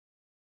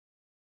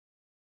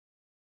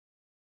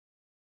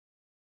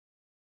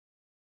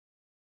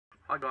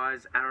Hi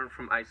guys, Aaron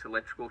from Ace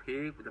Electrical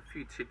here with a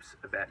few tips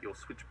about your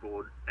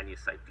switchboard and your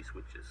safety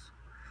switches.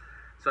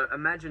 So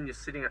imagine you're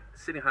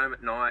sitting home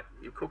at night,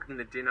 you're cooking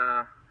the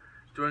dinner,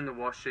 doing the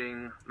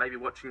washing, maybe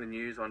watching the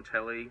news on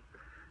telly,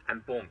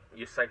 and boom,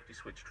 your safety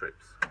switch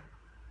trips.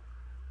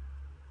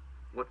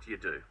 What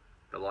do?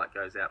 The light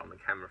goes out on the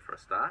camera for a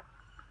start,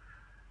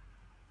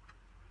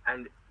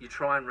 and you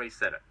try and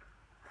reset it.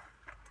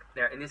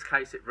 Now in this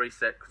case it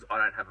reset because I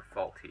don't have a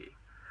fault here,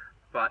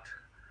 but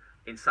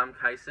in some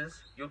cases,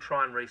 you'll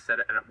try and reset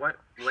it and it won't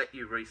let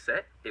you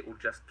reset, it will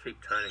just keep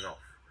turning off.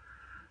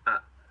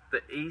 The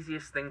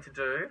easiest thing to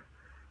do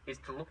is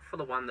to look for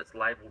the one that's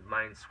labelled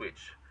main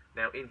switch.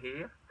 Now in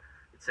here,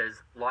 it says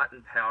light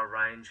and power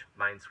range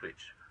main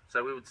switch.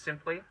 So we would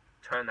simply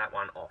turn that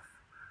one off.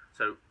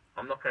 So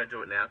I'm not going to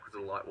do it now because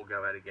the light will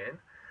go out again,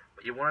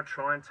 but you want to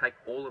try and take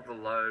all of the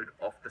load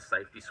off the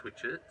safety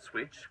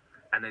switch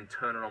and then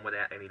turn it on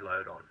without any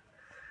load on.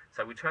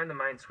 So we turn the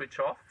main switch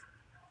off,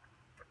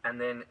 and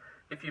then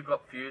if you've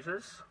got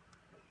fuses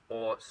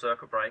or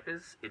circuit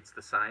breakers, it's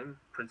the same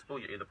principle.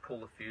 You either pull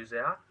the fuse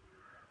out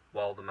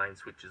while the main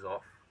switch is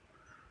off,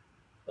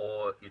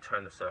 or you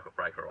turn the circuit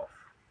breaker off.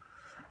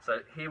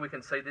 So here we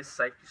can see this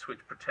safety switch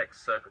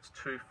protects circuits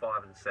 2,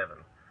 5 and 7.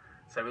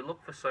 So we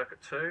look for circuit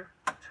 2,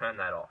 turn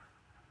that off.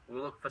 We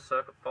look for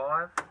circuit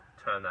 5,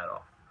 turn that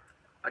off.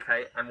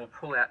 Okay, and we'll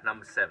pull out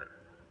number 7.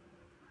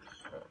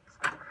 Oh, it's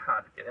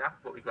hard to get out,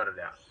 but we got it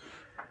out.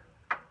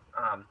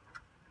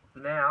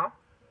 Now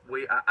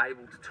we are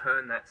able to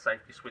turn that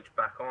safety switch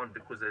back on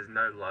because there's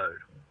no load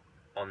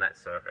on that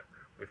circuit.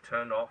 We've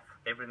turned off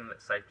everything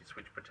that safety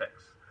switch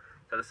protects.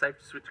 So the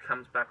safety switch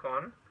comes back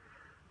on,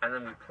 and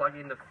then we plug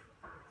in the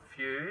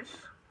fuse.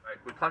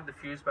 We plug the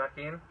fuse back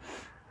in,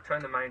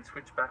 turn the main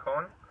switch back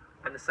on,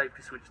 and the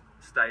safety switch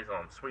stays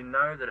on. So we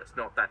know that it's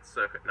not that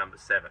circuit number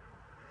 7.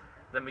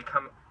 Then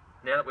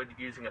now that we're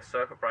using a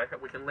circuit breaker,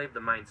 we can leave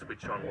the main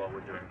switch on while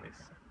we're doing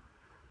this.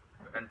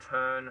 And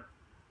turn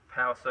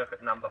power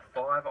circuit number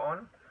 5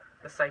 on,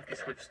 the safety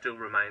switch still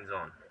remains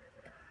on.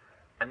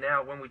 And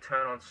now when we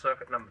turn on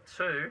circuit number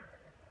 2,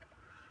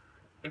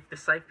 if the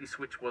safety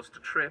switch was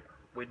to trip,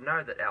 we'd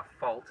know that our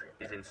fault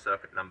is in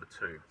circuit number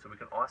 2. So we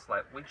can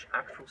isolate which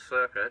actual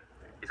circuit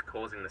is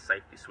causing the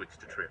safety switch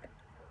to trip.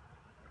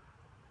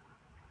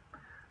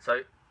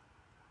 So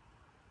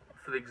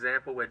for the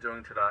example we're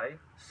doing today,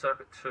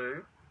 circuit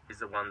 2 is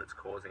the one that's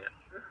causing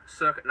it.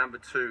 Circuit number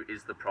 2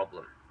 is the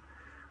problem.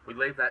 We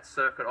leave that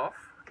circuit off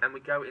and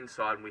we go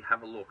inside and we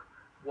have a look.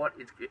 What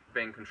is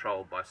being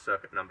controlled by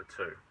circuit number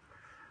 2?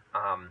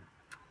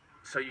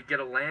 So you get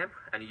a lamp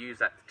and you use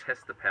that to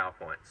test the power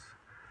points.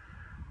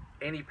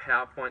 Any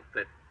power point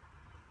that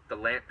the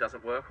lamp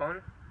doesn't work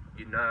on,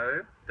 you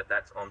know that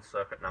that's on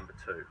circuit number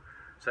 2.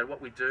 So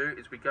what we do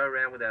is we go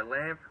around with our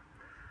lamp.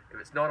 If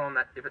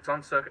it's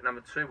on circuit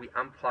number 2, we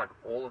unplug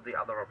all of the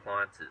other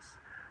appliances.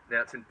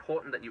 Now it's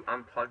important that you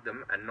unplug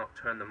them and not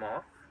turn them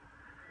off,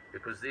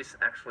 because this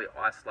actually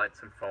isolates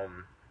them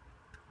from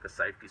the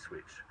safety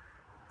switch.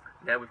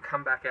 Now we've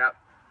come back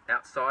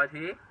outside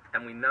here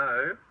and we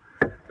know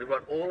we've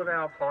got all of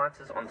our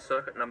appliances on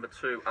circuit number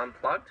 2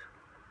 unplugged,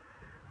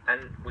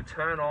 and we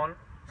turn on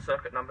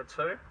circuit number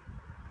 2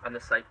 and the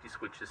safety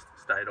switch has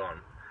stayed on.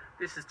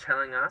 This is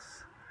telling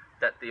us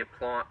that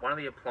one of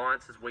the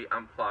appliances we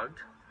unplugged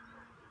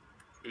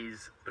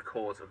is the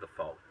cause of the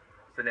fault.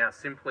 So now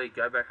simply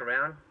go back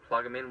around,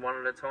 plug them in one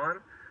at a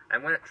time,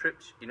 and when it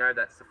trips, you know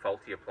that's the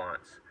faulty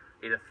appliance.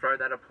 Either throw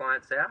that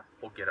appliance out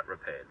or get it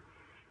repaired.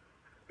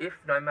 If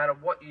no matter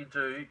what you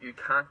do, you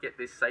can't get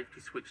this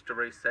safety switch to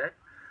reset,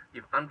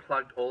 you've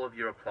unplugged all of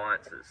your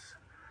appliances.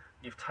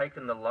 You've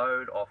taken the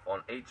load off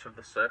on each of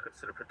the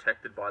circuits that are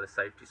protected by the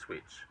safety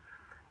switch,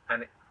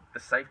 and the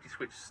safety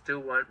switch still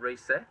won't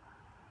reset,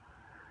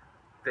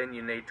 then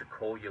you need to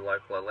call your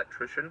local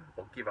electrician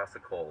or give us a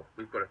call.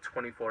 We've got a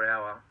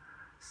 24-hour,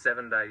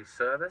 7-day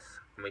service,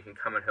 and we can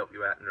come and help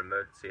you out in an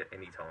emergency at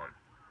any time.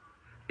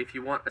 If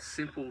you want a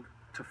simple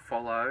to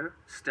follow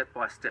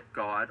step-by-step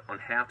guide on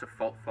how to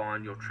fault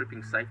find your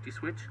tripping safety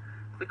switch,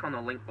 click on the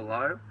link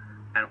below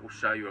and it will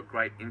show you a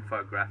great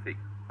infographic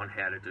on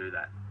how to do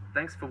that.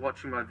 Thanks for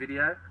watching my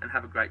video and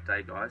have a great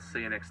day guys.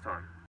 See you next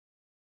time.